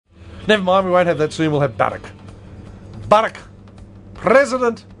Never mind, we won't have that soon. We'll have Barack. Barack.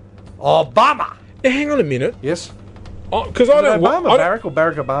 President Obama. Now, hang on a minute. Yes? Because I don't... Barack or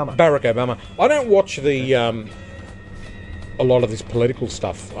Barack Obama? Barack Obama. I don't watch the... a lot of this political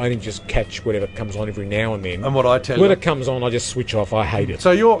stuff. I only just catch whatever comes on every now and then. And what I tell you... When it comes on, I just switch off. I hate it.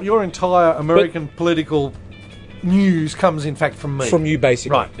 So your entire American political news comes, in fact, from me? From you,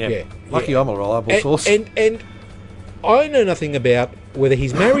 basically. Right, yeah. Lucky I'm a reliable source. And I know nothing about whether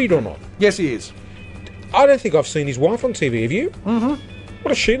he's married or not. Yes, he is. I don't think I've seen his wife on TV, have you? Mm-hmm.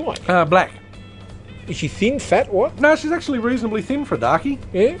 What is she like? Black. Is she thin, fat, what? No, she's actually reasonably thin for a darkie.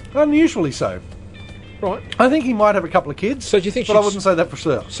 Yeah? Unusually so. Right. I think he might have a couple of kids. So do you think but I wouldn't say that for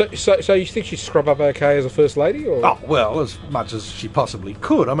sure. So you think she'd scrub up okay as a first lady? Or? Oh, well, as much as she possibly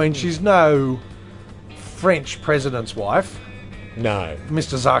could. I mean, she's no French president's wife. No.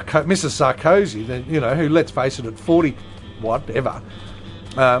 Mrs. Sarkozy, who, let's face it, at 40, whatever,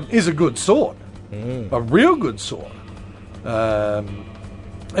 is a good sort. A real good sort.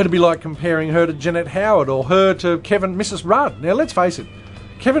 It'd be like comparing her to Jeanette Howard or her to Mrs. Rudd. Now, let's face it,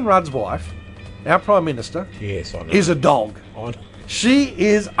 Kevin Rudd's wife, our Prime Minister, yes, I know, is a dog. I know. She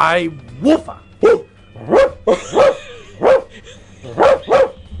is a woofer.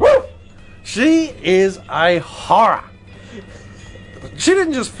 She is a horror. She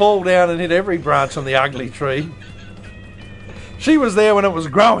didn't just fall down and hit every branch on the ugly tree. She was there when it was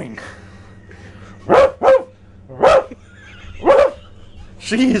growing.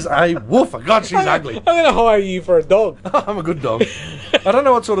 She is a woofer. God, she's ugly. I'm going to hire you for a dog. I'm a good dog. I don't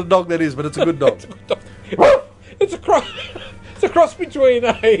know what sort of dog that is, but it's a good dog. It's a cross between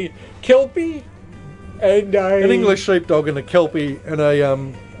a Kelpie and an English sheepdog and a Kelpie and a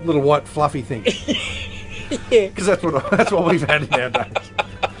little white fluffy thing. Yeah. Because that's what we've had in our days.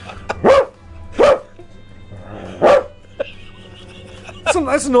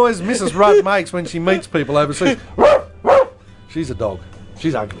 That's the noise Mrs. Rudd makes when she meets people overseas. She's a dog.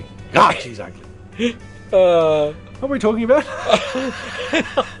 She's ugly. God, she's ugly. What are we talking about?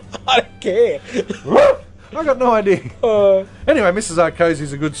 I don't care. I got no idea. Anyway, Mrs.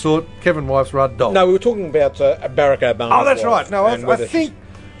 Sarkozy's a good sort. Kevin wife's Rudd dog. No, we were talking about Barack Obama. Oh, that's right. No, I think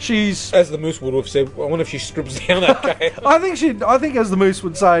she's... As the Moose would have said, I wonder if she strips down okay. I think as the Moose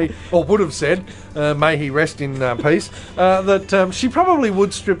would say, or would have said, may he rest in peace, that she probably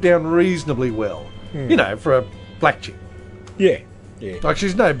would strip down reasonably well. For a black chick. Yeah. Yeah. Like,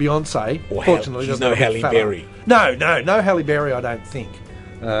 she's no Beyonce. Or fortunately, she's no Halle Berry. No Halle Berry, I don't think.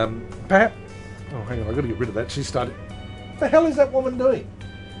 Perhaps... Oh, hang on, I've got to get rid of that. She started... What the hell is that woman doing?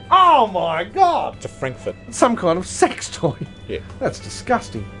 Oh, my God! It's a Frankfurt. Some kind of sex toy. Yeah. That's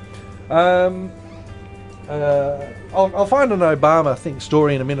disgusting. I'll find an Obama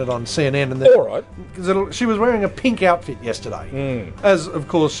story in a minute on CNN. And all right. Because she was wearing a pink outfit yesterday. As, of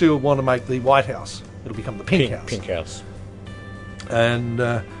course, she'll want to make the White House. It'll become the Pink House. Pink House. And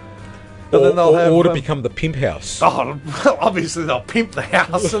then they'll have... Or to become the Pimp House. Oh, well, obviously they'll pimp the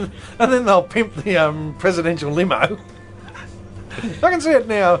house, and then they'll pimp the presidential limo. I can see it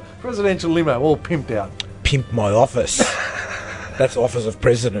now. Presidential limo, all pimped out. Pimp my office. That's office of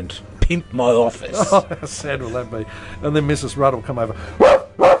president. Pimp my office. Oh, how sad will that be? And then Mrs. Rudd will come over.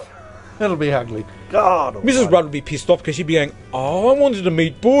 That'll be ugly. God. Mrs. Rudd will be pissed off because she'd be going, I wanted to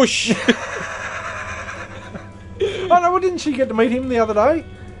meet Bush. Oh no! Well, didn't she get to meet him the other day?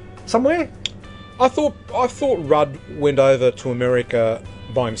 Somewhere? I thought Rudd went over to America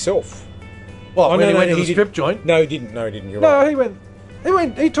by himself. Well, when he went to the strip joint? No, he didn't. You're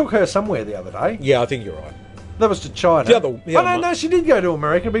right. He took her somewhere the other day. Yeah, I think you're right. That was to China. No, she did go to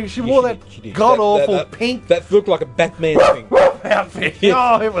America because she wore that god-awful pink... That looked like a Batman thing. Outfit. Yeah.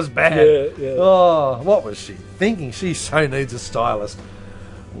 Oh, it was bad. Yeah. Oh, what was she thinking? She so needs a stylist.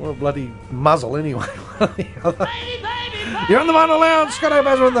 Or a bloody muzzle, anyway. You're on the Vinyl Lounge. Scotto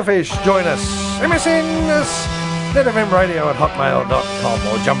Bazza and the Fish. Join us. MSN us. netfmradio@hotmail.com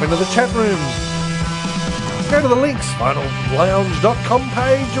or jump into the chat room. Go to the links, vinyllounge.com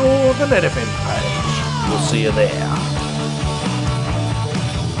page or the NetFM page. We'll see you there.